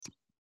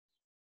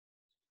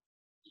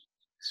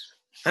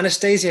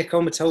Anastasia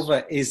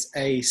Komatova is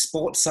a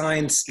sports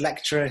science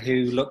lecturer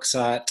who looks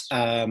at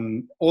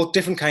all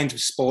different kinds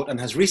of sport and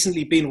has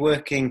recently been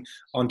working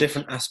on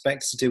different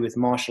aspects to do with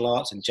martial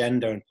arts and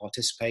gender and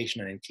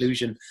participation and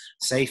inclusion,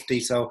 safety.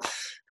 So,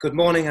 good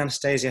morning,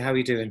 Anastasia. How are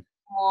you doing?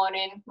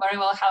 Morning. Very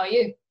well. How are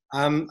you?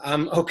 I'm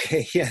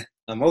okay. Yeah,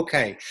 I'm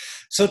okay.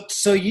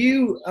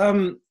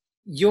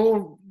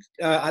 You're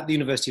at the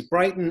University of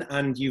Brighton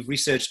and you've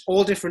researched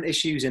all different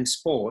issues in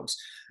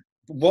sports.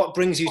 What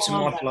brings you to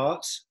All of them. martial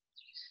arts?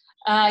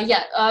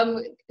 Yeah.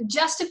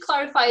 Just to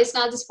clarify, it's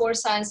not the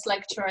sports science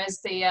lecture.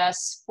 It's the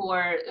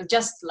sport,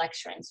 just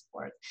lecture in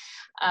sport.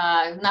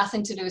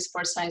 Nothing to do with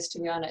sports science, to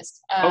be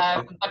honest.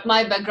 Okay. But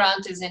my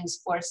background is in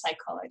sports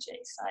psychology,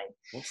 so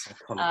What's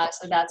psychology?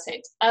 so that's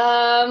it.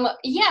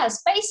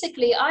 Yes,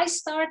 basically, I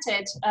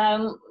started.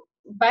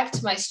 Back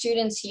to my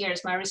students'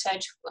 years, my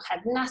research had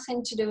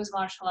nothing to do with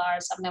martial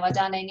arts. I've never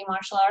done any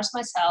martial arts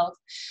myself.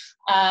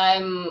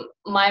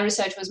 My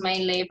research was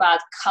mainly about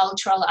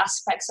cultural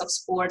aspects of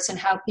sports and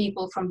how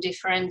people from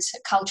different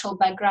cultural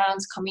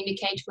backgrounds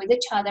communicate with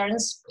each other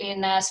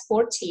in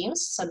sport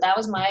teams. So that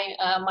was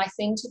my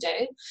thing to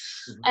do.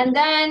 Mhm. And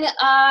then,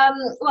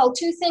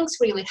 two things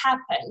really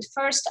happened.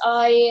 First,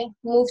 I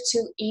moved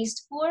to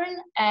Eastbourne,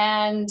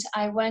 and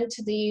I went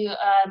to the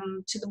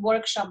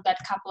workshop that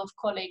a couple of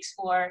colleagues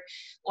were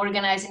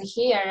organizing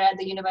here at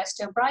the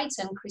University of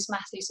Brighton, Chris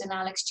Matthews and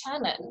Alex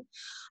Channon.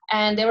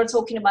 And they were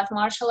talking about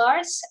martial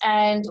arts,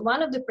 and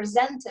one of the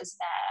presenters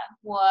there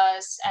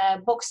was a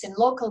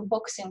local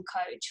boxing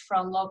coach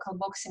from local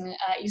boxing,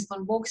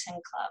 Eastbourne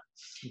Boxing Club.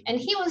 And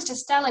he was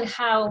just telling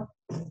how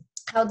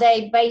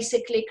they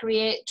basically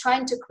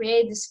trying to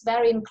create this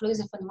very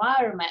inclusive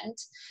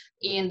environment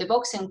in the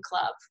boxing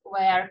club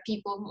where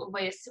people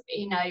with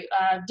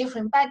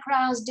different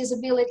backgrounds,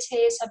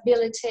 disabilities,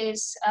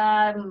 abilities,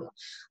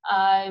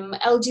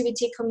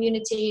 LGBT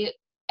community,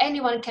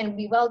 anyone can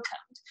be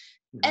welcomed.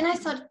 And I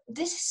thought,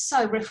 this is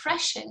so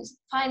refreshing.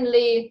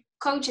 Finally,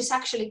 coaches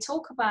actually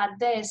talk about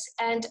this,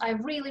 and I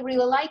really,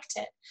 really liked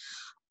it.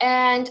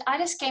 And I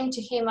just came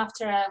to him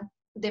after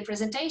the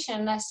presentation,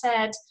 and I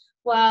said,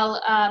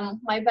 well,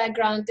 my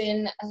background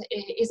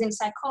is in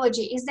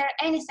psychology. Is there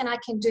anything I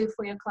can do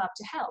for your club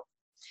to help?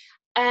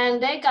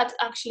 And they got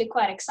actually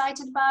quite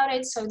excited about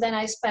it. So then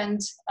I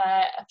spent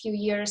a few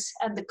years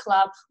at the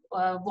club,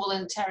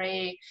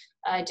 voluntary,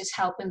 just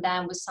helping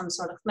them with some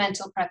sort of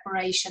mental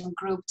preparation,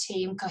 group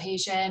team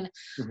cohesion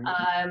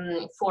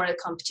for a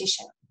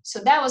competition. So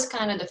that was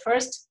kind of the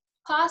first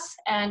path.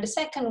 And the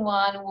second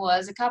one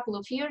was a couple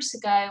of years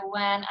ago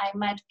when I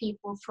met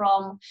people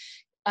from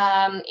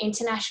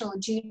International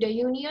Judo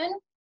Union.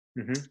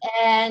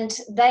 And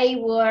they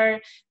were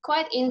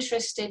quite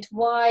interested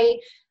why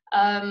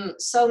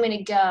so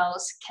many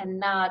girls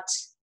cannot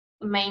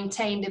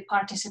maintain the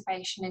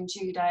participation in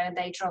judo and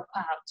they drop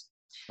out.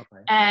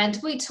 Okay. And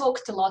we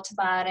talked a lot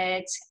about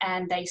it,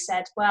 and they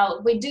said,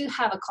 well, we do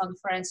have a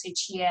conference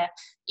each year.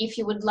 If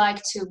you would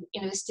like to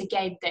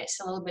investigate this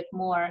a little bit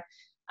more,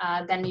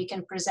 then you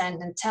can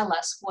present and tell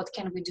us what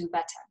can we do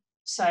better.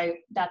 So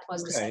that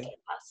was the second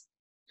path.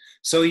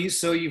 So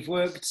you've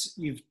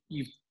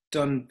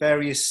done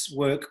various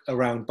work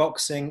around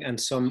boxing and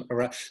some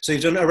around. So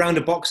you've done around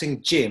a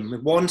boxing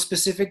gym, one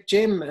specific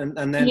gym,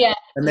 and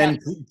then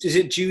is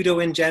it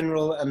judo in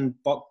general and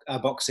a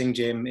boxing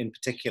gym in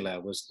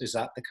particular? Is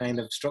that the kind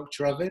of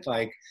structure of it?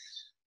 Like,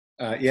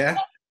 yeah.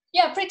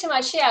 Yeah, pretty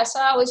much. Yeah.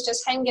 So I was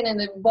just hanging in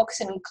the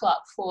boxing club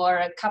for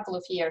a couple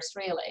of years,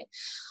 really.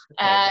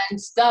 And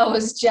that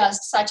was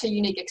just such a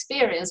unique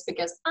experience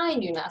because I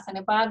knew nothing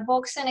about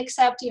boxing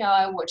except,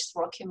 I watched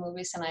Rocky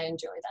movies and I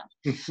enjoyed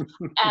them.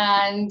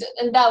 and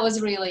that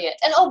was really it.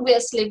 And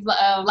obviously,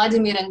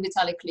 Vladimir and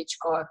Vitaly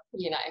Klitschko,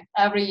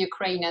 every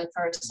Ukrainian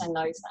person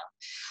knows them.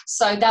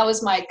 So that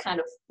was my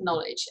kind of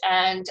knowledge.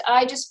 And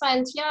I just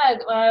spent,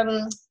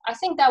 I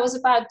think that was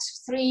about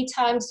 3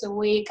 times a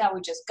week. I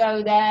would just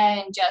go there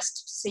and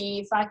just see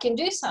if I can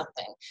do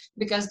something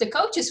because the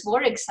coaches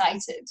were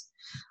excited.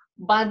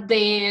 But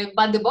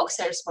the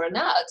boxers were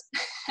not.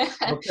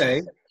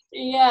 Okay.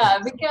 Yeah,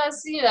 because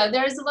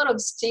there's a lot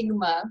of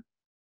stigma,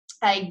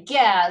 I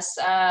guess,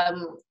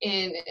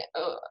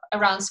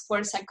 around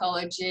sports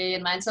psychology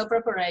and mental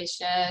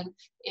preparation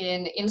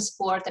in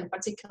sport, and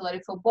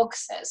particularly for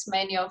boxers.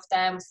 Many of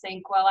them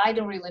think, well, I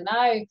don't really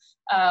know.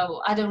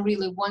 I don't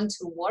really want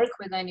to work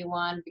with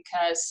anyone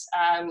because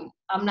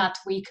I'm not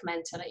weak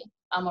mentally.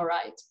 I'm all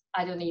right.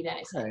 I don't need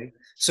anything. Okay.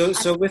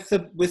 So with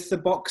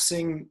the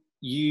boxing,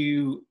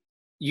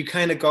 you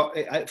kind of got,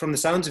 from the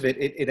sounds of it,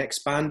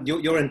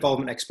 your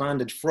involvement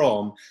expanded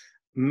from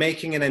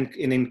making an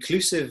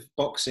inclusive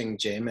boxing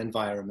gym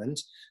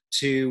environment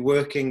to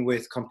working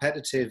with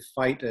competitive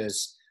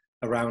fighters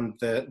around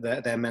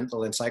their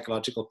mental and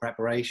psychological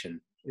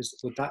preparation. Is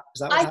that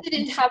what I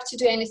didn't have to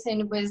do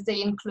anything with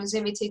the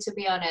inclusivity, to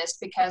be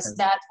honest, because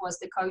that was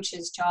the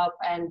coach's job,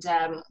 and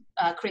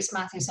Chris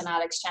Matthews and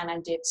Alex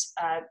Channon did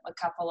a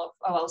couple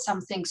of,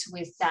 some things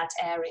with that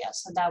area,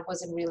 so that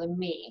wasn't really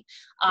me.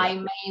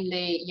 I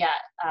mainly,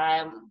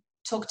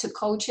 talk to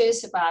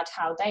coaches about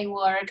how they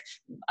work,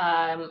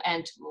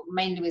 and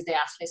mainly with the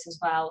athletes as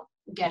well,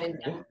 getting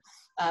them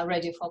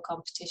ready for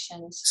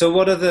competitions. So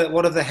what are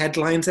the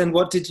headlines, and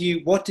what did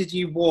you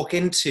walk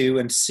into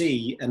and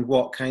see, and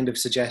what kind of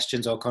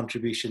suggestions or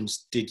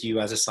contributions did you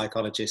as a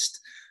psychologist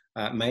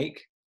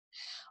make?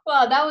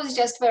 Well, that was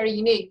just very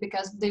unique,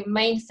 because the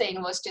main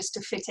thing was just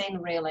to fit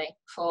in, really,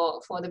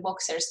 for the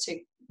boxers to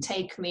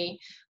take me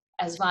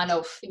as one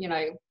of,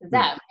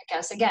 them,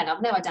 because again,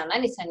 I've never done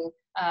anything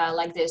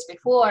like this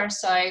before.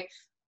 So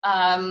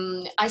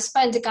I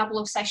spent a couple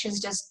of sessions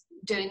just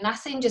doing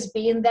nothing, just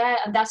being there,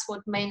 and that's what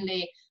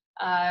mainly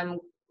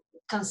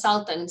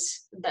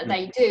consultants that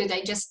they do.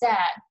 They just there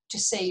to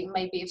see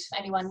maybe if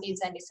anyone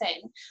needs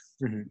anything.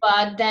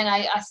 But then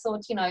I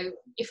thought,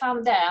 if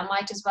I'm there, I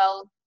might as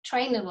well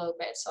train a little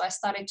bit. So I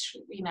started,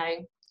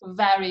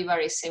 very,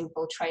 very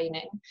simple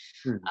training.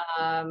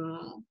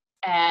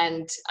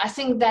 And I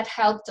think that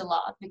helped a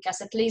lot, because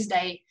at least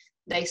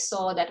they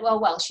saw that,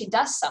 well, she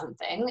does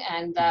something.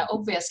 And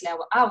obviously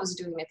I was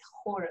doing it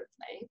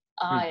horribly.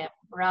 I am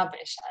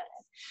rubbish at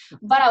it.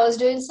 But I was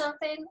doing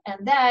something.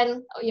 And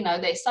then,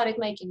 they started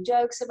making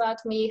jokes about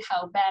me,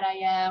 how bad I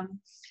am.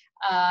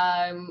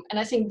 And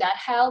I think that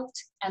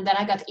helped. And then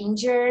I got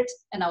injured,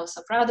 and I was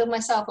so proud of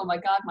myself. Oh my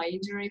God, my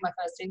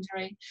first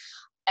injury.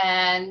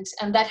 And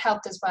that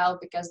helped as well,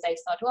 because they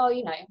thought, well,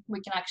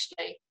 we can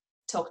actually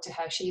talk to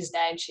her. She's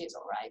there and she's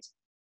all right.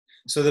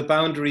 So the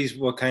boundaries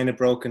were kind of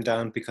broken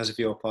down because of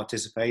your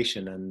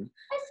participation, and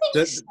I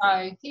think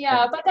so.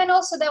 Yeah, but then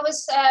also there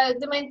was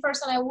the main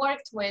person I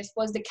worked with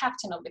was the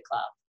captain of the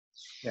club.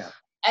 Yeah.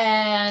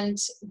 And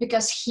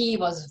because he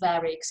was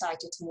very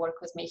excited to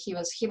work with me, he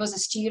was a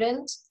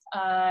student,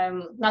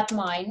 not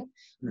mine,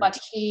 but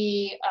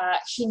he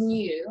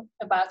knew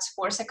about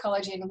sports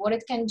psychology and what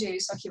it can do.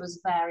 So he was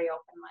very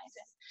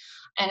open-minded,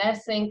 and I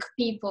think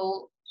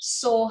people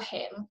saw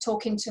him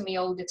talking to me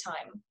all the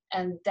time,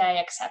 and they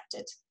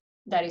accepted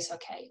that is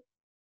okay.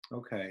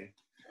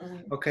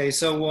 Okay.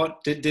 So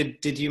what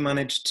did you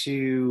manage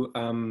to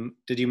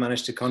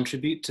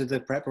contribute to the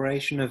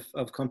preparation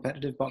of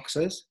competitive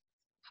boxers?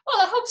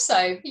 Well, I hope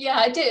so. Yeah,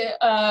 I did.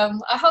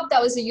 I hope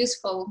that was a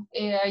useful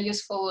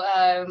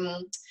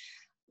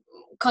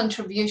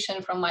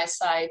contribution from my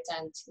side.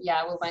 And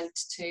yeah, we went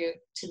to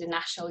the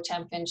national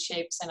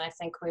championships, and I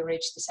think we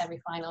reached the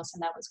semi-finals,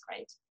 and that was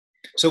great.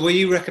 So were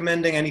you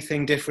recommending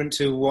anything different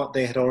to what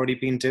they had already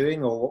been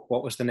doing, or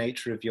what was the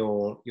nature of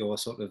your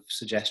sort of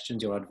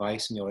suggestions, your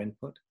advice and your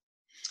input?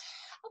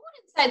 I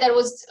wouldn't say that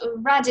was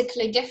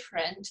radically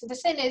different. The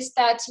thing is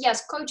that,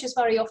 yes, coaches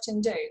very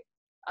often do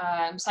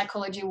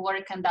psychology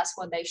work, and that's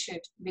what they should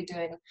be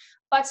doing.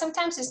 But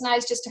sometimes it's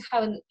nice just to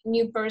have a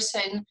new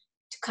person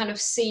to kind of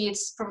see it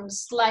from a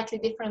slightly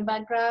different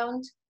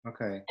background.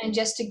 Okay. And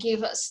just to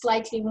give a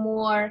slightly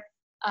more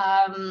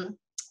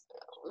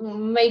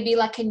maybe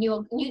like a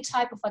new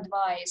type of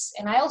advice.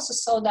 And I also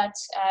saw that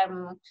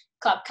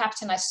club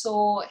captain, I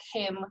saw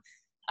him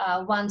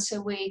once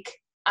a week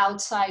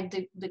outside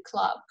the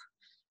club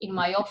in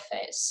my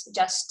office,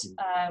 just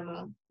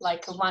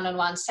like a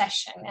one-on-one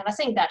session. And I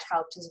think that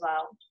helped as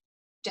well,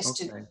 just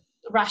to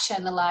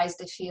rationalize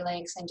the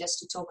feelings and just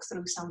to talk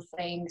through some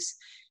things,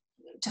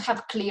 to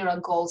have clearer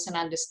goals and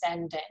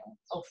understanding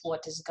of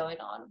what is going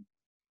on.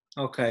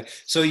 Okay,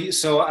 so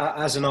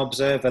as an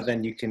observer,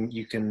 then you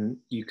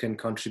can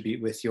contribute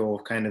with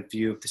your kind of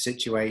view of the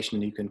situation.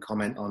 You can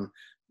comment on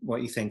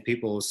what you think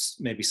people's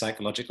maybe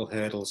psychological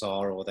hurdles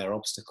are, or their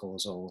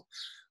obstacles,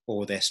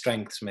 or their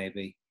strengths,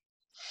 maybe.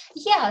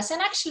 Yes,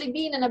 and actually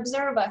being an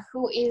observer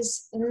who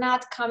is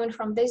not coming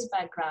from this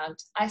background,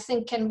 I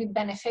think can be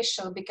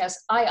beneficial, because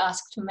I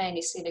asked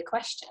many silly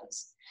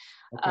questions.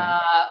 Okay.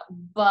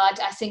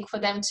 But I think for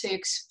them to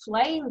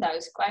explain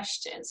those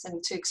questions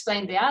and to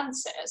explain the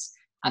answers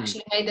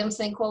actually made them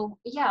think, well,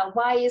 yeah,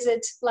 why is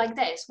it like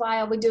this? Why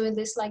are we doing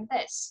this like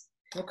this?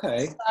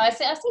 Okay. So I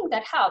think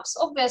that helps.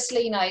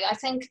 Obviously, I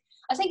think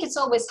it's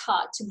always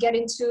hard to get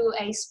into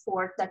a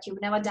sport that you've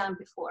never done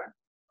before.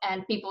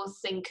 And people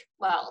think,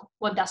 well,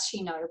 what does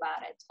she know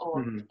about it?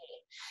 Or,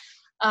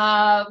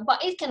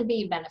 but it can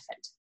be a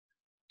benefit.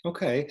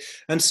 Okay.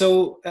 And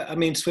so, I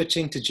mean,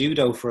 switching to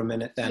judo for a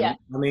minute then, yeah.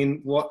 I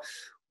mean,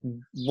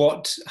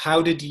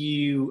 how did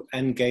you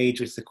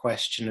engage with the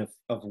question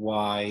of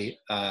why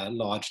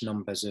large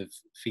numbers of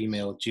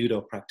female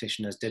judo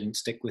practitioners didn't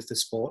stick with the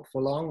sport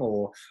for long?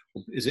 Or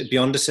is it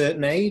beyond a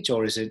certain age,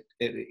 or is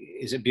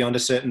it beyond a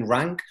certain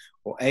rank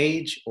or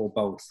age, or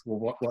both?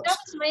 Well, I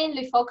was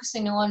mainly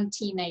focusing on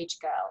teenage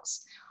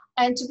girls.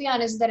 And to be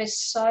honest, there is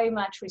so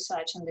much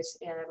research on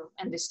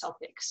this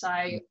topic. So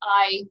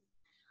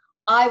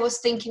I was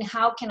thinking,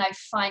 how can I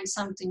find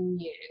something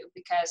new?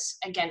 Because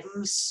again,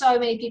 so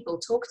many people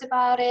talked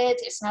about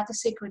it. It's not a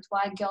secret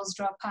why girls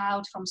drop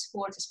out from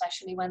sport,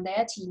 especially when they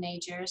are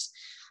teenagers.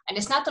 And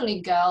it's not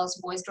only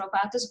girls, boys drop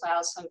out as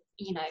well. So,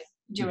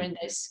 during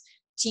this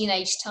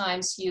teenage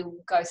times, you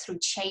go through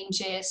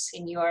changes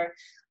in your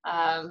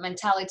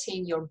mentality,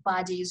 in your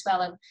body as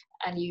well.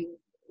 And you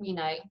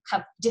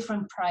have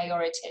different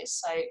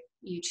priorities. So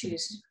you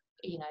choose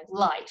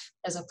life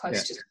as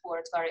opposed to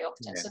sport very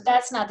often. Yeah. So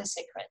that's not the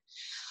secret.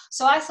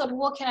 So I thought,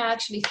 what can I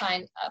actually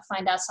find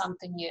out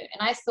something new?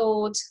 And I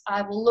thought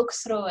I will look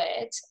through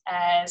it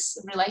as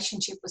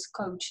relationship with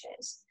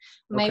coaches.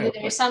 Maybe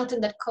there is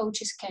something that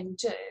coaches can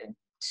do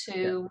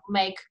to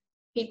make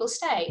people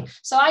stay.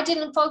 So I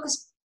didn't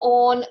focus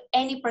on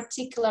any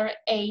particular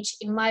age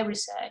in my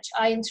research.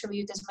 I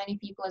interviewed as many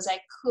people as I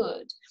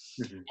could.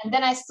 Mm-hmm. And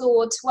then I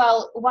thought,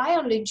 well, why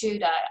only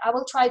judo? I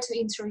will try to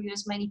interview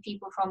as many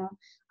people from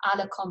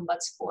other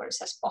combat sports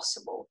as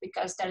possible,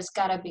 because there's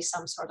got to be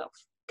some sort of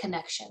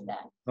connection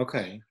there.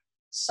 Okay.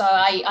 So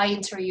I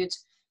interviewed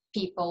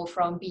people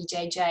from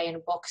BJJ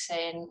and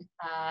boxing,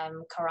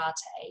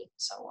 karate,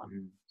 so on.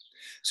 Mm-hmm.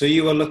 So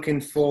you were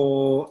looking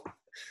for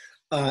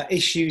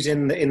issues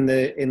in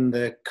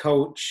the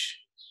coach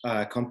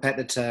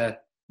competitor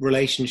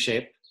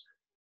relationship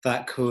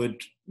that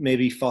could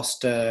maybe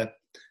foster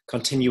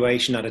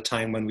continuation at a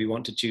time when we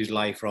want to choose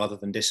life rather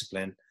than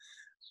discipline.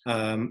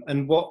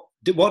 And what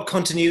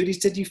continuities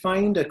did you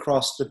find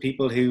across the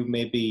people who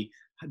maybe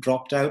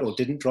dropped out or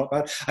didn't drop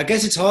out? I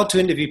guess it's hard to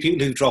interview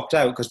people who dropped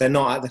out because they're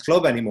not at the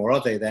club anymore,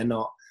 are they? They're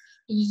not.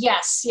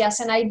 Yes.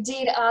 And I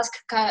did ask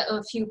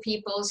a few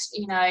people,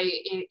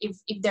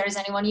 if there is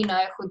anyone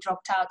who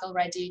dropped out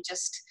already,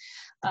 just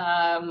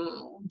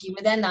give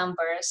me their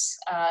numbers.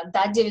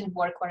 That didn't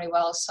work very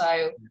well,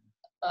 so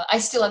I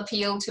still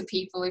appeal to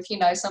people. If you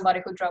know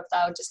somebody who dropped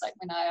out, just let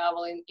me know. I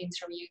will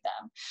interview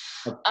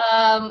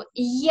them.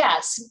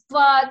 Yes,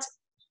 but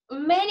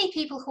many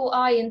people who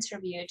I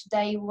interviewed,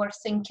 they were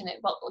thinking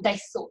they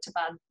thought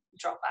about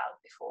dropout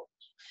before.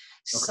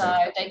 So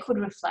they could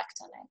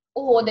reflect on it,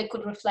 or they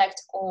could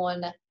reflect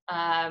on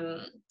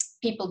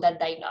people that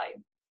they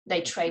know,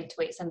 they trained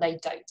with, and they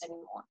don't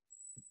anymore.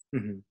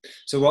 Mm-hmm.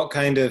 So what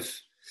kind of,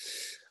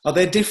 are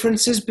there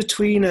differences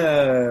between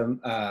a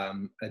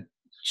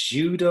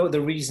judo,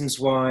 the reasons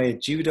why a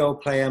judo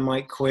player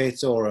might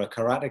quit, or a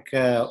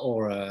karateka,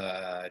 or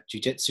a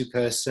jiu-jitsu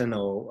person,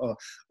 or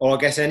I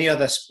guess any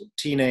other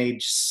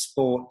teenage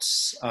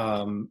sports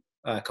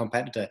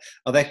competitor?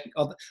 Are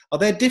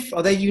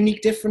there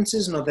unique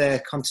differences, and are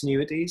there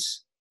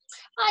continuities?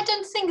 I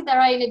don't think there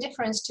are any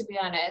difference, to be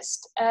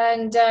honest,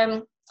 and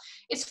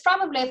it's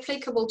probably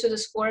applicable to the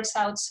sports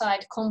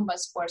outside combat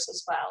sports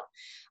as well.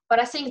 But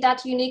I think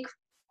that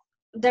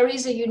there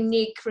is a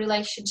unique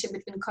relationship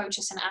between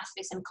coaches and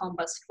athletes in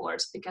combat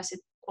sports because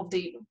of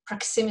the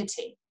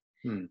proximity,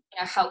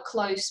 how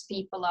close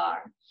people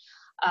are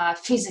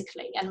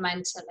physically and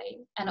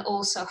mentally, and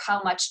also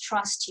how much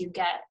trust you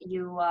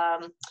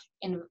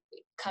in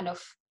kind of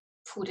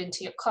put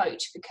into your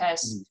coach,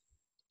 because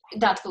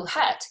that will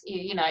hurt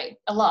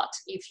a lot.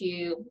 If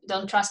you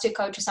don't trust your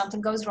coach or something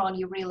goes wrong,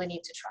 you really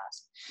need to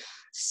trust.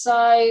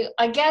 So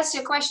I guess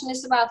your question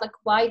is about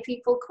why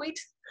people quit.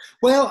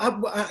 Well,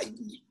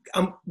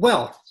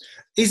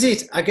 is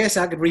it? I guess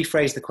I could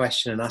rephrase the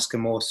question and ask a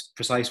more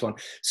precise one.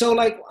 So,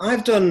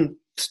 I've done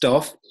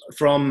stuff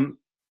from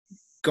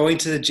going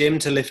to the gym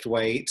to lift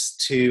weights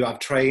to I've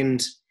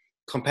trained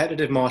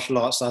competitive martial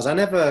arts styles. I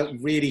never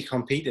really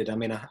competed. I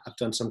mean, I've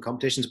done some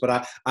competitions,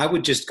 but I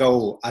would just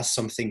go as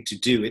something to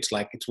do. It's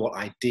what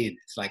I did.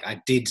 It's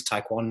I did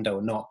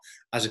taekwondo, not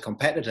as a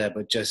competitor,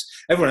 but just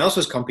everyone else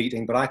was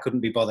competing, but I couldn't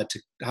be bothered to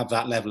have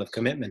that level of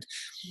commitment.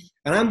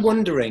 And I'm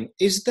wondering,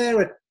 is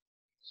there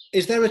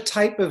a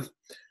type of,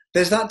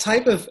 there's that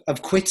type of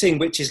quitting,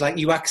 which is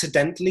you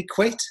accidentally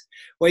quit,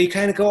 where you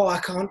kind of go, I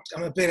can't,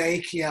 I'm a bit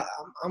achy, I'll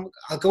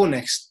go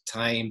next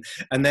time.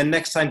 And then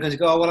next time comes, you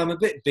go, well, I'm a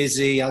bit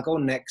busy, I'll go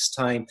next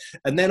time.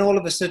 And then all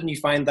of a sudden you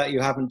find that you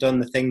haven't done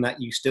the thing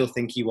that you still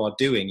think you are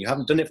doing. You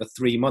haven't done it for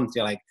 3 months.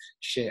 You're like,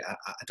 shit,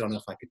 I don't know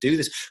if I could do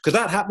this. Because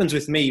that happens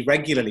with me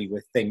regularly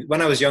with things.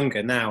 When I was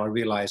younger, now I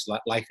realize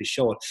life is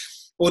short.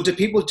 Or do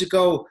people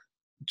go,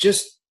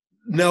 just,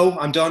 no,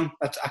 I'm done,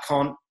 I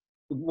can't.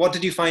 What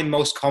did you find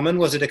most common?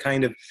 Was it a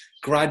kind of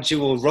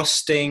gradual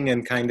rusting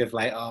and kind of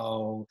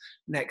oh,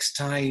 next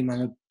time,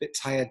 I'm a bit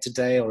tired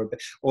today, or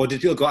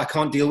did people go, I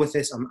can't deal with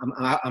this, I'm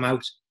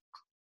out?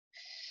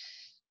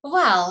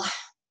 Well,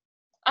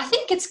 I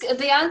think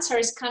the answer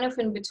is kind of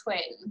in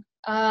between.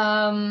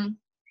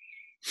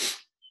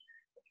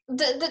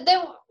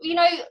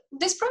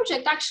 This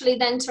project actually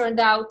then turned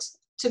out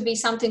to be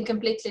something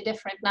completely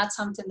different, not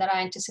something that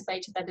I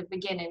anticipated at the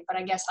beginning, but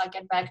I guess I'll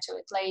get back to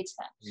it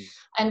later.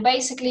 And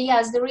basically,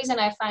 yes, the reason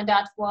I find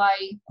out why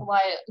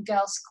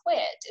girls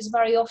quit is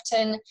very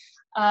often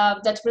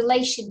that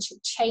relationship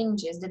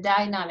changes, the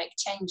dynamic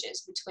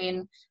changes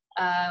between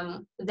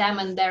them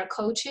and their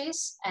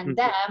coaches, and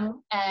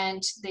them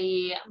and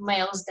the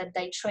males that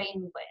they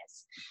train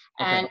with.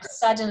 And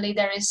suddenly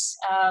there is,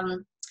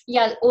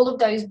 all of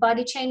those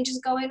body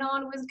changes going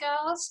on with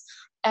girls.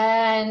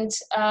 And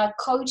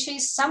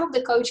coaches, some of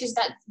the coaches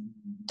that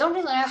don't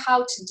really know how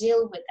to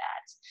deal with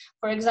that.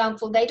 For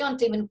example, they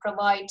don't even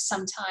provide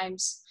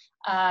sometimes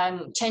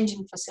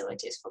changing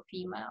facilities for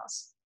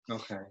females.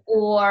 Okay.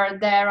 Or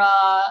there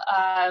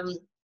are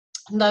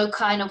no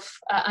kind of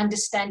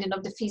understanding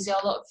of the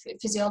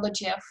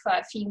physiology of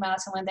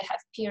females and when they have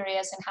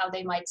periods and how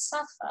they might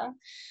suffer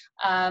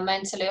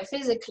mentally or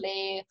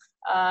physically.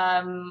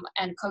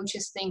 And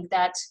coaches think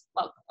that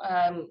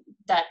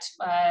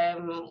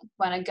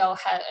when a girl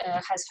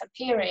has her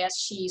periods,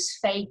 she's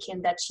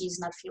faking that she's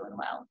not feeling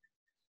well.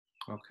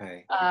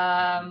 Okay.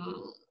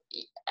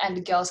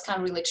 And girls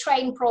can't really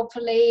train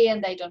properly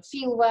and they don't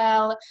feel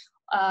well.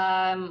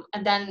 And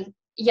then,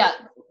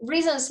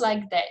 reasons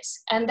like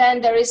this. And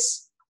then there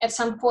is, at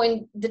some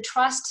point, the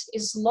trust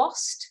is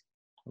lost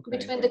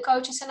between the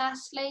coaches and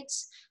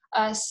athletes.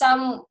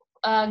 Some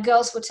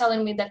girls were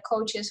telling me that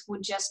coaches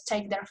would just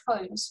take their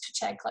phones to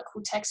check like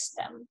who texts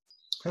them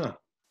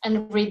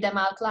and read them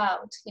out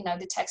loud,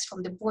 the text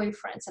from the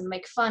boyfriends, and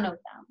make fun of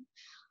them.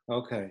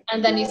 Okay.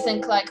 And then you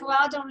think like, well,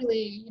 I don't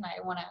really,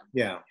 want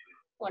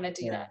to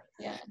do that.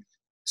 Yeah.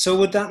 So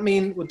would that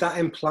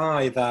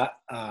imply that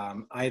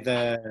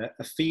either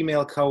a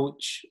female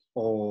coach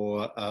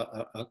or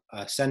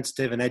a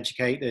sensitive and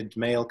educated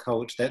male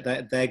coach,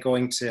 that they're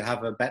going to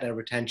have a better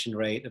retention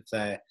rate of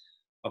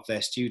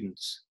their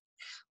students?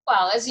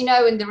 Well, as you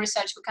know, in the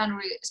research, we can't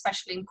really,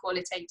 especially in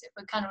qualitative,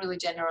 we can't really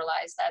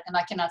generalize that. And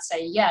I cannot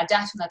say, yeah,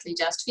 definitely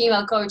just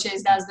female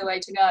coaches, that's the way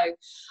to go.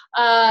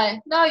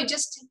 No,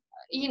 just,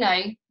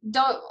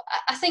 don't.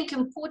 I think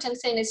important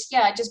thing is,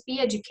 just be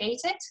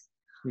educated.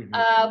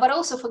 Mm-hmm. But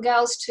also for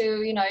girls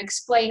to,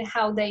 explain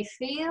how they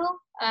feel,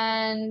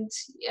 and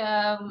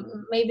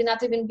maybe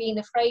not even being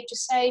afraid to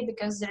say,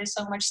 because there is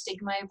so much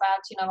stigma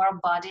about, our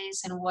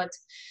bodies and what's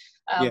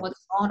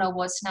wrong or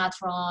what's not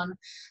wrong.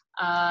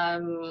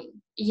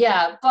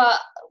 But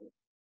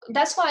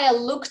that's why I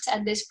looked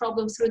at this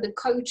problem through the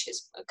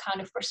coach's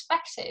kind of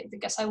perspective,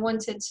 because I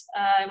wanted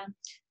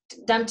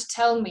them to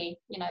tell me,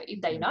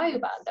 if they know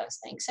about those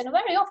things. And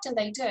very often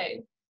they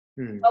do.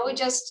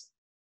 But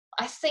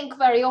I think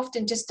very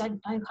often just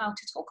don't know how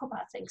to talk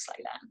about things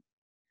like that.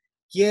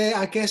 Yeah,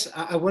 I guess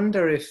I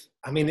wonder if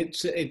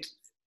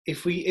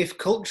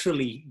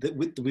culturally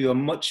that we are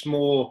much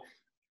more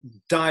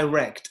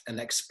direct and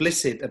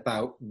explicit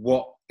about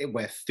what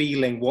we're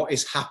feeling, what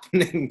is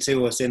happening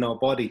to us in our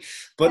body,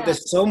 but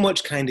there's so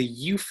much kind of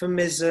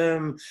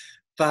euphemism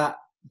that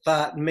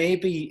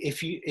maybe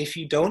if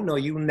you don't know,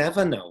 you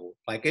never know.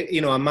 Like,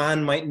 a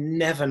man might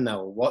never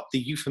know what the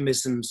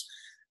euphemisms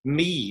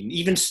mean,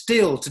 even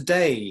still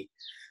today.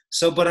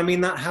 So, but I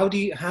mean, that how do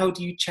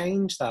you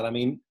change that? I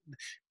mean,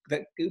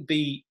 that could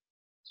be.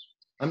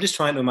 I'm just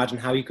trying to imagine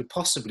how you could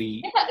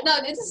possibly. Yeah, no,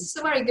 this is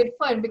a very good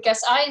point,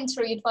 because I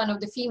interviewed one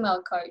of the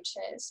female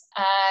coaches,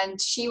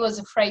 and she was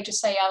afraid to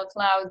say out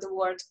loud the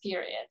word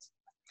period.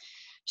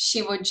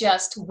 She would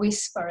just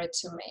whisper it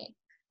to me,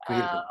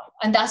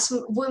 and that's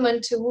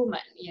woman to woman,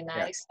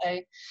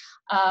 So,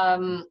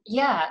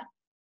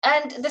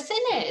 and the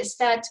thing is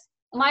that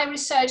my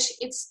research,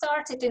 it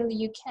started in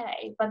the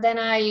UK, but then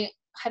I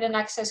had an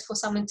access for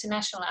some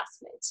international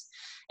athletes,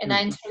 and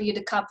I interviewed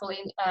a couple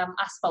in a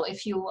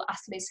few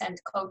athletes and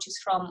coaches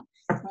from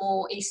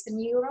more Eastern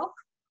Europe.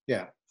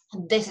 Yeah,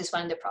 and this is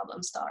when the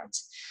problem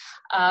starts,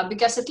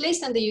 because at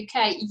least in the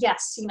UK,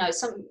 yes,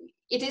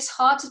 it is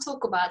hard to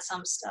talk about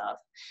some stuff,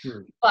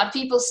 but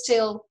people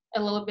still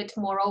a little bit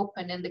more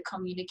open in the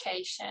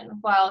communication.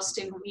 Whilst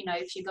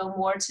if you go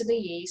more to the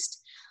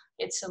East,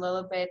 it's a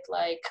little bit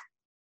like,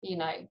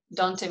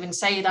 don't even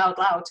say it out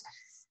loud.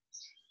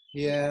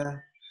 Yeah,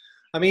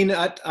 I mean,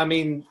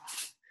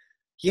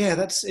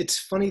 it's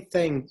a funny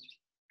thing,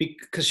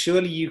 because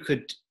surely you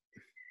could.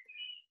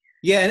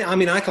 Yeah, I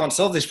mean, I can't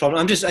solve this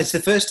problem. It's the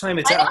first time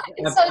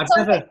I've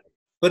never,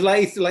 but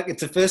like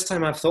it's the first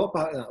time I've thought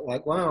about that.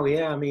 Like, wow,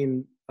 yeah, I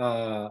mean,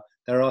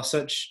 there are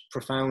such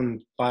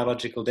profound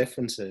biological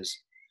differences.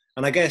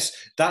 And I guess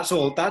that's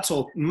all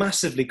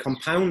massively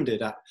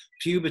compounded at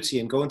puberty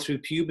and going through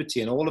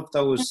puberty and all of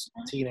those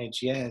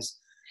teenage years.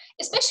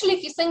 Especially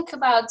if you think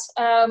about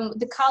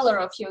the color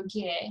of your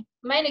gear.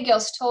 Many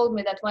girls told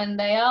me that when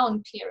they are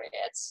on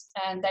periods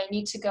and they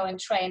need to go and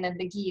train and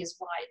the gear is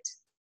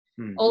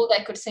white, all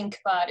they could think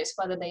about is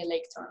whether they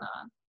leaked or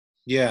not.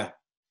 Yeah.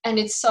 And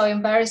it's so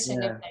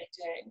embarrassing if they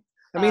do.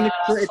 I mean,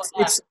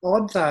 it's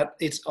odd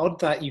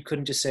that you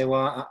couldn't just say,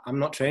 well, I'm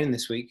not training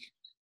this week.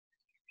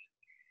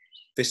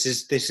 This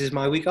is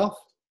my week off.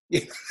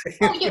 Well,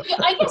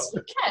 I guess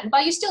you can,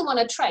 but you still want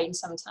to train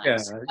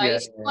sometimes. You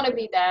still want to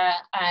be there,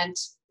 and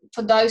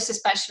for those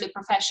especially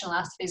professional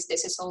athletes,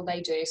 this is all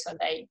they do. So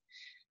they,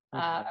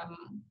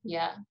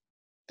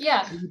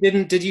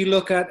 Did you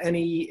look at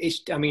any?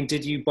 I mean,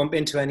 did you bump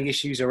into any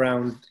issues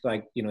around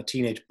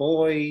teenage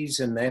boys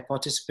and their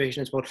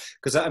participation in sport?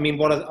 Because I mean,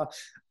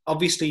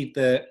 obviously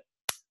the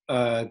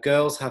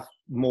girls have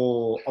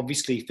more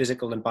obviously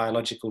physical and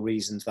biological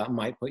reasons that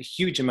might put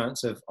huge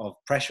amounts of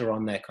pressure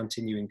on their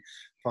continuing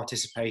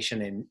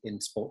participation in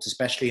sports,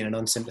 especially in an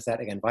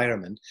unsympathetic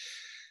environment.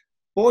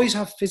 Boys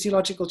have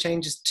physiological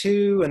changes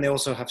too, and they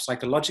also have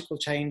psychological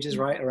changes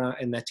right around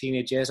in their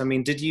teenage years. I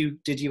mean, did you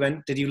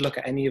look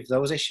at any of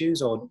those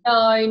issues, or?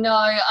 No,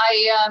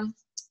 I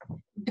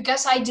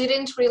because I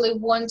didn't really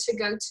want to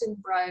go too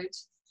broad.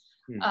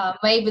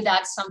 Maybe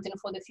that's something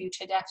for the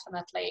future,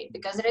 definitely,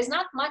 because there is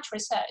not much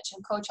research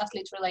in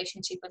coach-athlete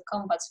relationship with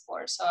combat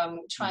sports. So I'm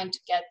trying to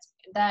get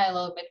there a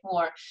little bit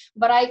more.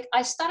 But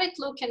I started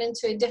looking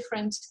into a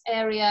different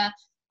area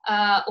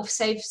of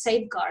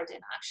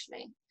safeguarding,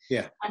 actually.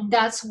 Yeah. And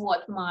that's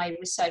what my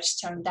research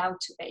turned out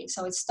to be.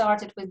 So it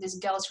started with this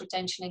girls'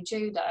 retention in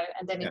judo,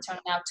 and then it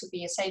turned out to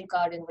be a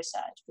safeguarding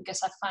research,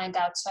 because I find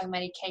out so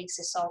many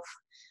cases of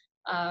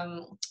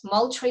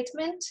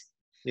maltreatment.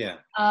 Yeah.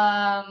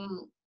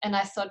 And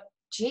I thought,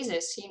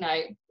 Jesus,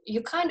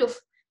 you kind of,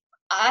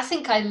 I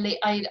think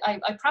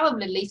I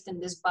probably lived in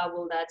this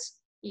bubble that,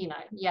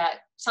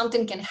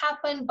 something can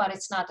happen, but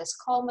it's not as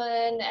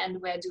common,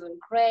 and we're doing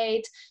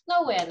great.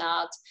 No, we're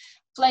not.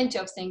 Plenty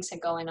of things are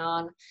going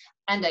on.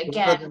 And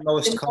again, what are the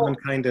most common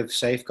kind of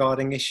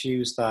safeguarding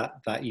issues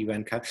that you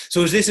encounter?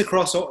 So is this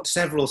across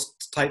several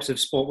types of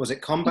sport? Was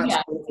it combat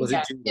sport? Was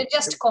it judo?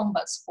 Just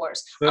combat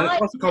sports. So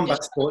across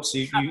combat sports,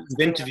 you've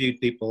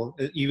interviewed people.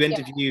 You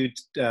interviewed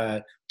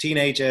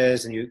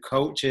teenagers, and you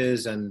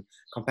coaches and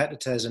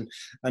competitors, and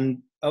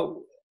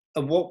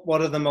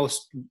what are the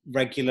most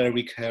regular,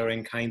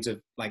 recurring kinds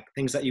of like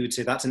things that you would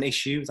say that's an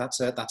issue,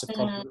 that's a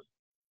problem?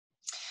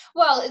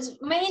 Well,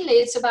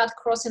 it's about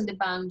crossing the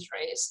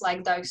boundaries,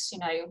 like those,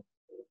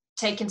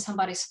 taking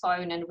somebody's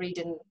phone and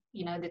reading,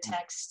 the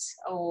text,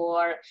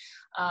 or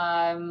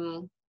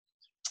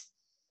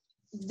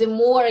the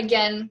more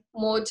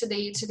to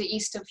the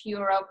east of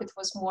Europe, it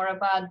was more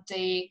about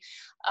the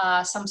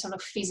some sort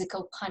of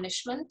physical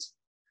punishment.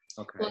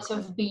 Okay. Lots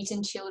of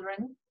beating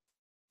children,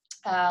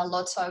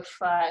 lots of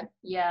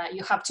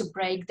you have to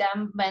break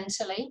them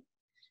mentally,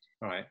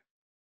 right?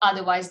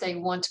 Otherwise they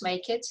won't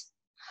make it.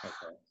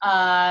 Okay.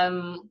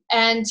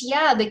 And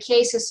the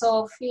cases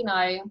of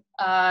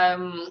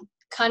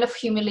kind of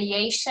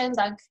humiliation,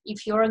 like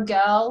if you're a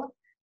girl,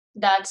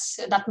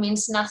 that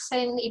means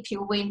nothing. If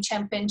you win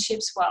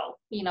championships, well,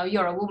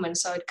 you're a woman,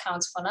 so it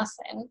counts for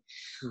nothing.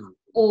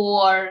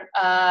 Or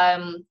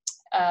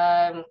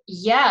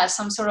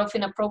some sort of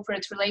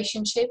inappropriate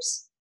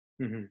relationships,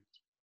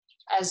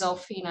 as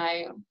of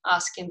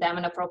asking them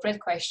inappropriate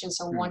questions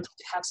or wanting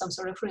to have some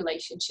sort of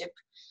relationship.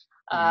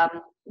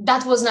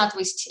 That was not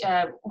with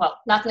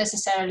not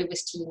necessarily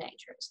with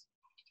teenagers.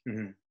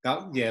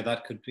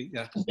 That could be.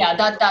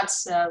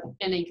 That's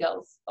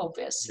illegal,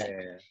 obviously.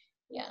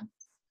 Yeah.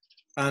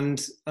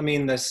 And I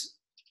mean, there's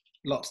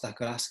lots that I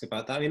could ask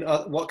about that. I mean,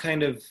 what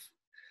kind of,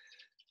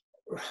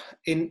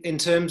 in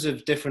terms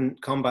of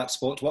different combat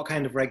sports, what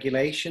kind of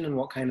regulation and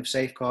what kind of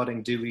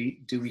safeguarding do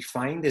we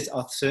find?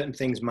 Are certain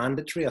things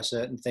mandatory? Are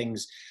certain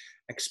things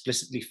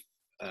explicitly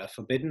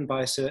forbidden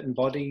by certain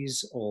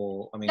bodies?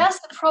 Or that's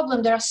the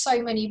problem. There are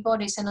so many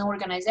bodies and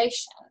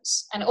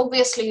organizations, and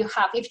obviously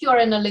if you are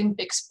an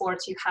Olympic sport,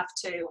 you have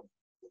to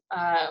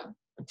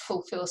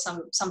fulfill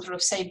some sort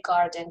of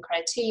safeguarding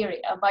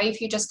criteria. But if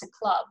you're just a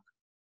club,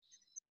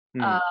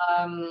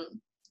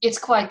 it's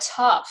quite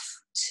tough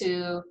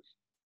to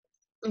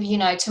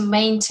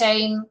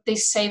maintain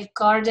this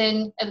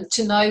safeguarding and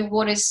to know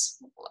what is,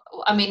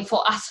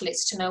 for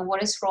athletes to know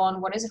what is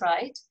wrong, what is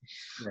right.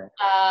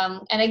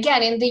 And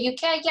again, in the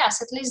UK,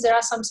 yes, at least there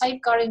are some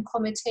safeguarding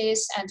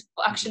committees, and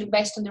actually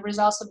based on the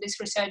results of this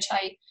research,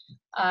 I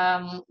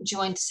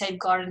joined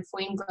Safeguarding for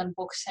England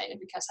boxing,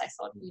 because I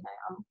thought,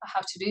 I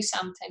have to do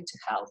something to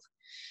help.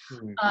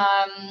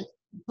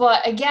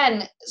 But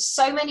again,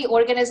 so many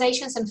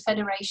organizations and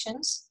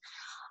federations,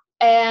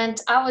 and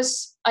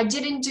I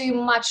didn't do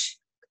much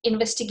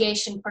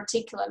investigation,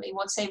 particularly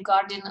what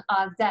safeguarding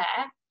are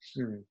there.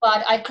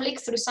 But I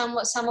clicked through some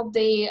of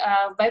the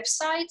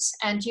websites,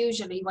 and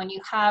usually when you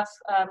have,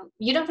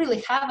 you don't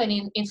really have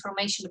any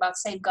information about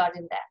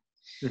safeguarding there.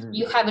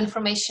 You have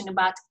information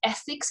about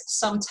ethics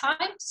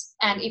sometimes,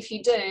 and if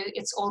you do,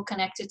 it's all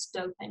connected to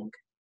doping.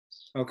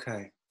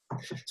 Okay.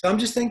 So I'm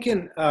just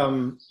thinking I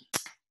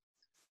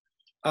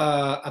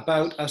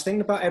was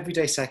thinking about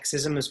everyday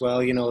sexism as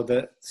well,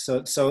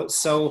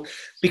 so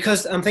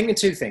because I'm thinking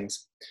two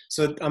things.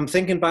 So I'm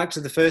thinking back to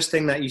the first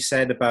thing that you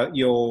said about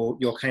your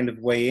kind of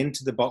way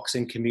into the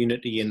boxing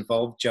community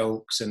involved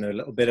jokes and a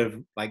little bit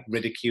of like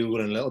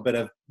ridicule and a little bit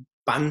of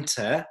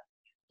banter,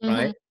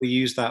 right? We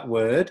use that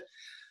word.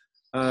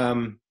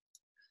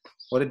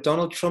 What did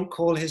Donald Trump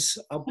call his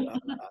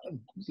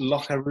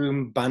locker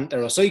room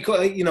banter? Or so you call,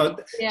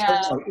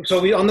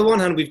 So we, on the one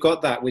hand, we've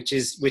got that, which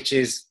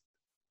is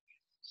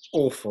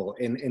awful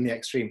in the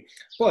extreme.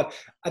 But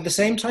at the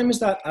same time as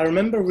that, I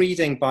remember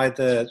reading by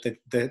the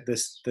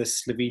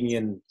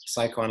Slovenian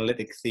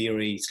psychoanalytic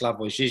theory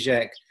Slavoj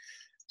Žižek,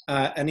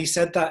 and he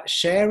said that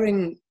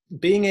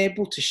being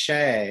able to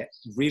share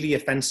really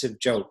offensive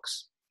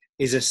jokes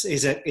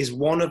is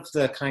one of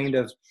the kind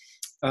of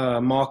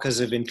markers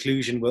of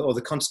inclusion, or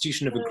the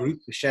constitution of a group,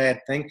 a shared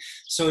thing.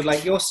 So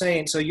like you're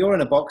saying, so you're in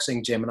a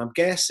boxing gym, and I'm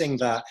guessing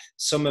that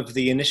some of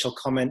the initial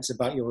comments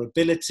about your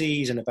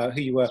abilities and about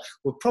who you were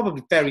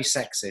probably very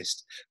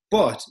sexist,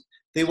 but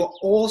they were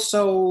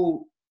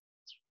also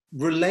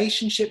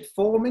relationship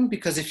forming,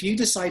 because if you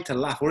decide to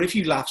laugh, or if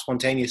you laugh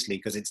spontaneously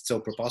because it's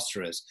so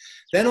preposterous,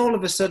 then all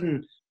of a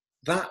sudden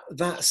that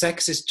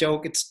sexist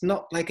joke, it's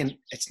not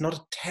a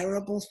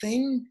terrible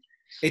thing.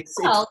 It's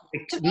Well,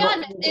 like to be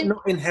honest,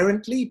 not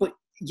inherently, but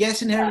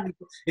yes, inherently,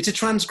 it's a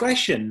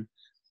transgression.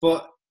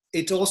 But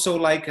it's also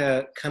like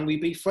a can we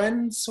be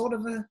friends sort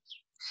of a.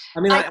 I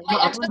mean, I'm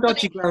on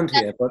dodgy ground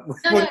here, but no,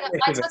 what no, do no. you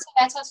make of it?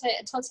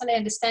 I totally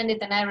understand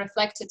it, and I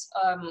reflected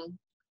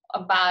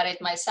about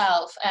it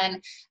myself,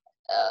 and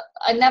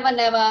I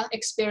never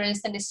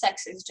experienced any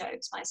sexist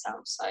jokes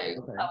myself, so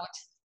Okay. I would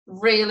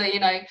really,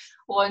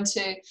 want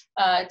to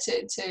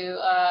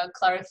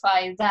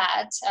clarify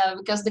that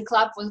because the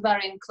club was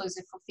very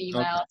inclusive for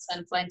females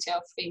and plenty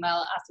of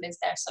female athletes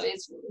there. So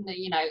it's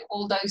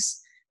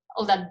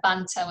all that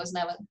banter was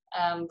never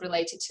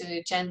related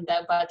to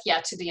gender, but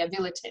to the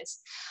abilities,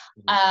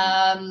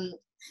 and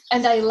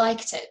I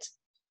liked it.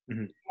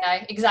 Mm-hmm.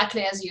 Yeah,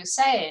 exactly as you're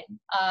saying.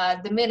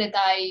 The minute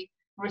I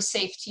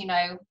received,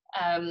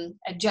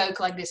 a joke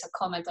like this, a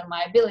comment on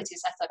my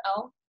abilities, I thought,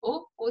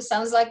 oh,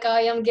 sounds like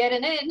I am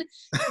getting in.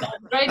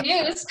 That's great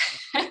news.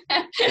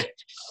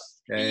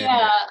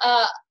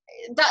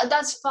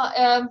 That's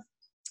fun.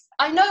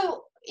 I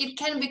know it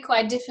can be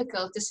quite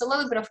difficult. There's a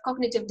little bit of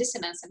cognitive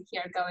dissonance in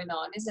here going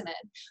on, isn't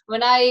it?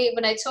 When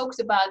I talked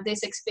about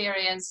this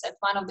experience at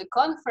one of the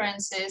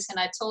conferences, and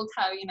I told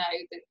how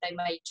they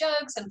made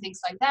jokes and things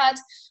like that,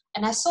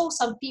 and I saw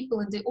some people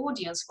in the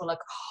audience were like,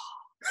 "Oh,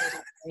 they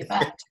don't say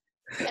that."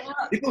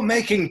 People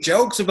making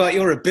jokes about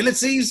your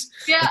abilities.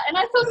 Yeah, and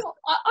I thought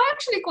I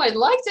actually quite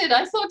liked it.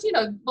 I thought,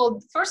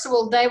 well, first of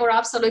all, they were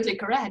absolutely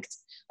correct.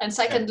 And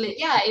secondly,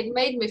 it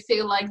made me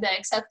feel like they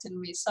accepted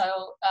me.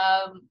 So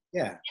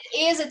it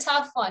is a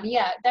tough one.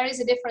 Yeah, there is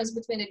a difference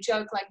between a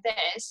joke like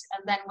this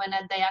and then when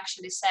they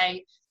actually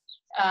say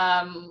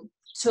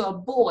to a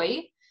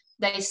boy,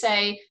 they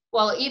say,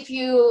 well, if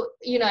you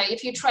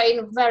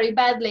train very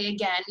badly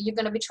again, you're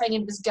going to be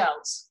training with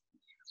girls.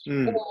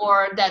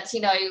 Or that,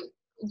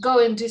 go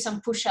and do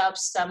some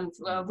push-ups, some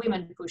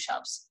women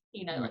push-ups,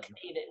 like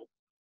Aiden.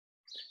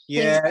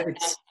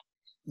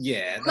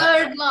 Yeah,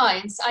 Blurred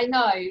lines. I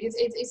know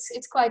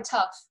it's quite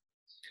tough.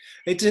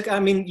 I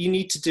mean, you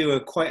need to do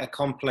quite a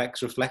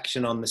complex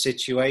reflection on the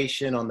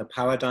situation, on the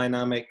power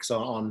dynamics,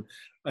 on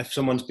if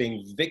someone's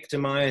being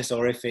victimized,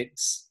 or if it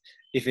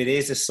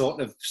is a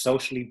sort of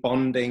socially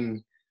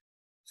bonding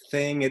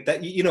thing.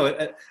 That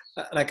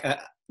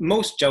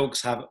most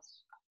jokes have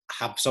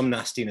some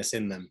nastiness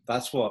in them.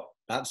 That's where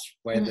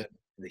the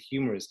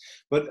humor is.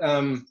 But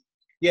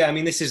I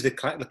mean, this is the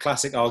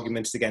classic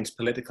arguments against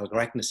political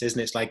correctness, isn't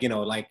it? It's like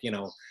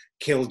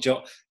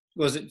killjoy.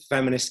 Was it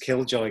feminist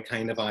killjoy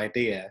kind of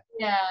idea?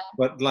 Yeah.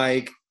 But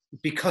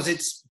because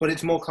it's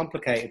more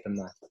complicated than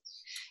that.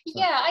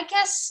 Yeah, I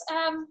guess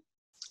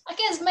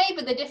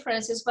maybe the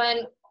difference is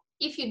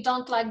if you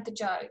don't like the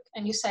joke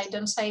and you say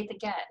don't say it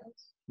again,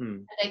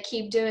 and they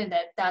keep doing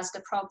that, that's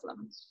the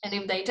problem. And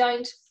if they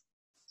don't.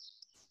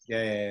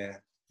 Yeah.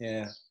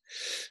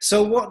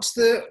 So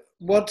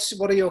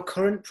what are your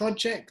current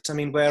projects? I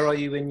mean, where are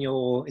you in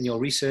your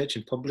research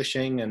and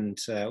publishing, and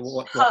where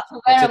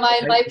am I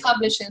in my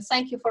publishing?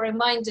 Thank you for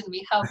reminding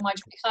me how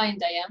much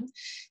behind I am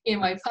in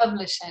my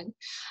publishing.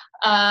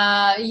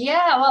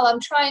 Well, I'm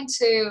trying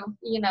to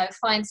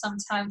find some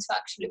time to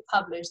actually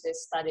publish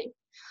this study.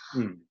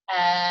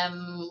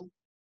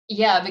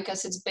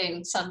 Because it's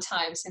been some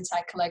time since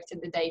I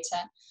collected the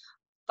data,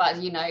 but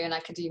in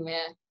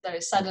academia there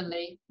is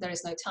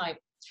no time.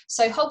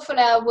 So hopefully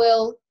I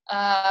will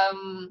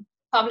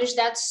publish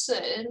that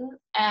soon,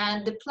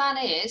 and the plan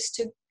is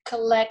to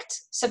collect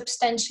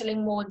substantially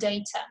more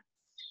data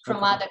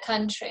from other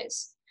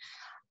countries,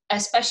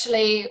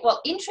 especially,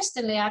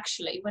 interestingly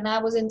actually, when I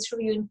was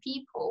interviewing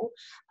people,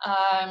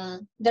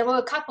 there were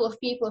a couple of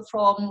people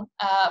from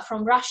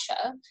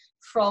Russia,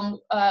 from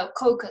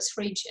Caucasus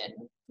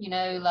region,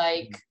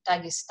 like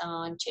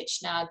Dagestan,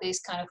 Chechnya, these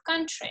kind of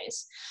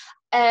countries,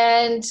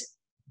 and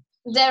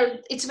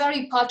it's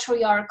very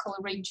patriarchal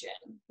region,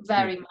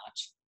 very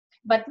much.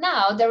 But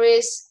now there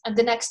is, at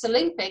the next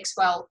Olympics,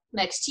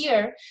 next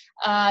year,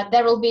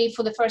 there will be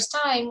for the first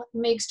time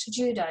mixed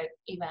judo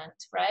event,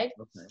 right?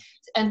 Okay.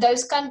 And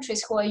those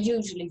countries who are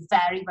usually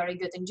very, very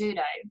good in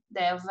judo,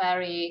 they're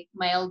very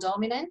male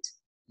dominant.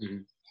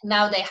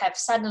 Now they have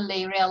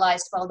suddenly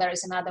realized, there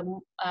is another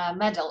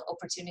medal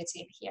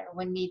opportunity here.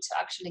 We need to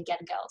actually get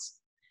girls.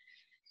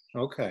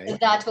 Okay. So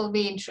that will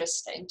be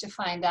interesting to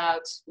find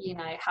out,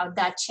 how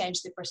that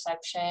changed the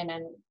perception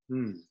and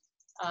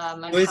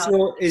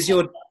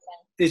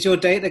is your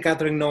data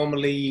gathering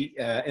normally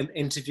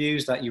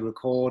interviews that you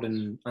record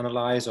and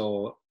analyze,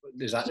 or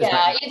is that?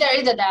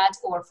 Either that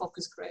or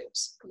focus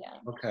groups. Yeah.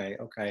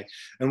 Okay.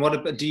 And what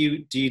about do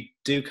you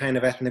do kind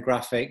of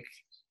ethnographic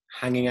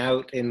hanging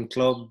out in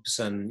clubs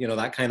and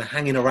that kind of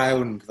hanging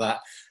around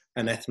that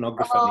an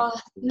ethnographer?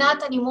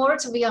 Not anymore,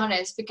 to be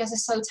honest, because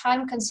it's so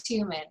time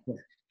consuming. Yeah.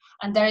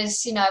 And there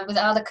is, with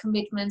other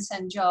commitments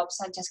and jobs,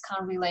 I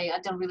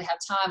don't really have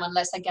time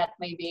unless I get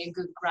maybe a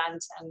good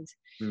grant and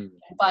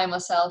buy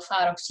myself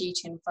out of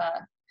teaching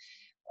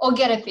or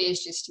get a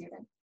PhD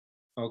student.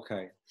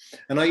 Okay.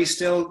 And do you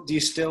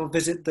still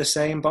visit the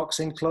same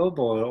boxing club,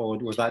 or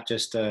was that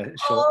just a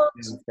short Oh,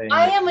 thing?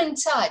 I am in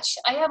touch.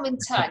 I am in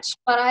touch,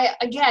 but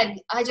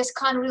I just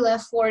can't really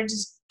afford to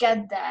just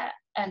get there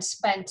and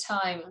spend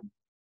time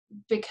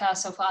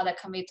because of other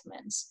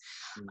commitments.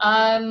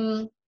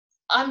 I'm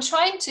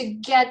trying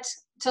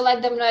to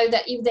let them know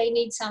that if they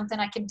need something,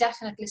 I can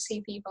definitely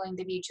see people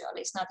individually.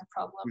 It's not a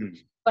problem,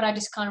 but I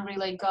just can't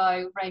really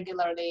go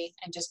regularly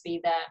and just be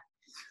there.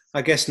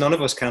 I guess none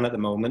of us can at the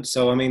moment.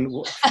 So, I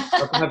mean,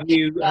 have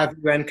you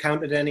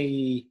encountered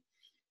any,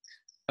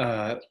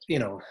 as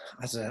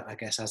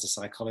a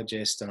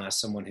psychologist and as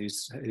someone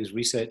who's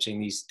researching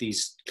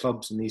these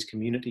clubs and these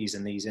communities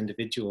and these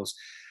individuals,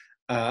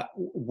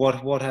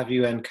 what have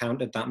you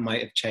encountered that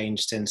might have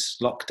changed since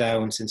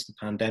lockdown, since the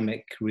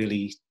pandemic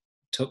really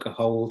took a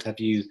hold? Have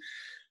you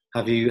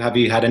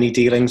had any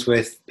dealings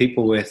with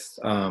people with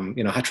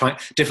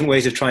different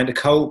ways of trying to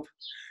cope,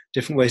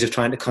 different ways of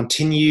trying to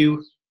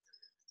continue,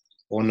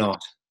 or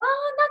not?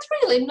 Not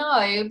really,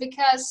 no,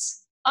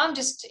 because I'm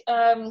just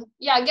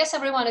I guess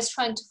everyone is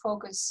trying to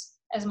focus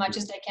as much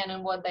as they can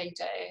on what they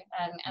do,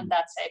 and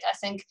that's it. I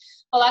think,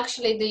 well,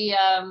 actually the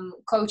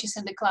coaches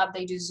in the club,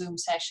 they do Zoom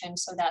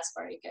sessions, so that's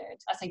very good.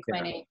 I think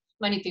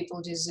many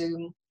people do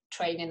Zoom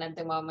training at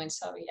the moment,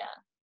 so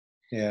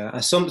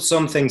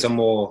some things are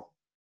more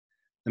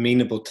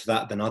amenable to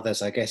that than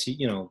others, I guess.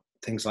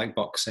 Things like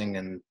boxing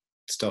and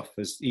stuff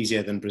is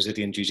easier than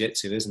Brazilian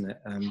jiu-jitsu, isn't it?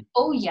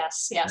 Oh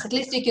yes, at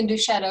least you can do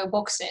shadow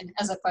boxing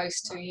as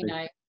opposed to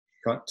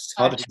it's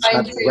harder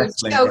trying to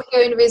choke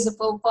your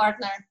invisible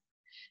partner.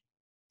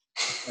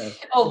 Just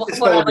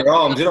hold your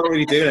arms, you're not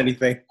really doing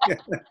anything.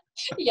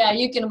 Yeah,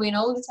 you can win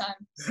all the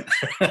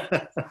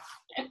time.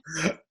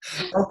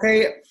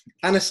 Okay,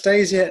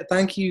 Anastasia,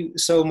 thank you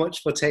so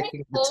much for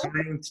taking the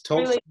time to talk.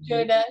 Really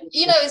enjoyed that.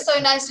 It's so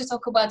nice to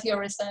talk about your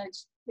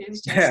research.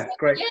 It's just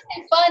great.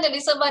 Finally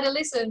somebody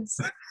listens.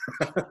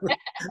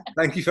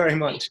 Thank you very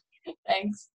much. Thanks.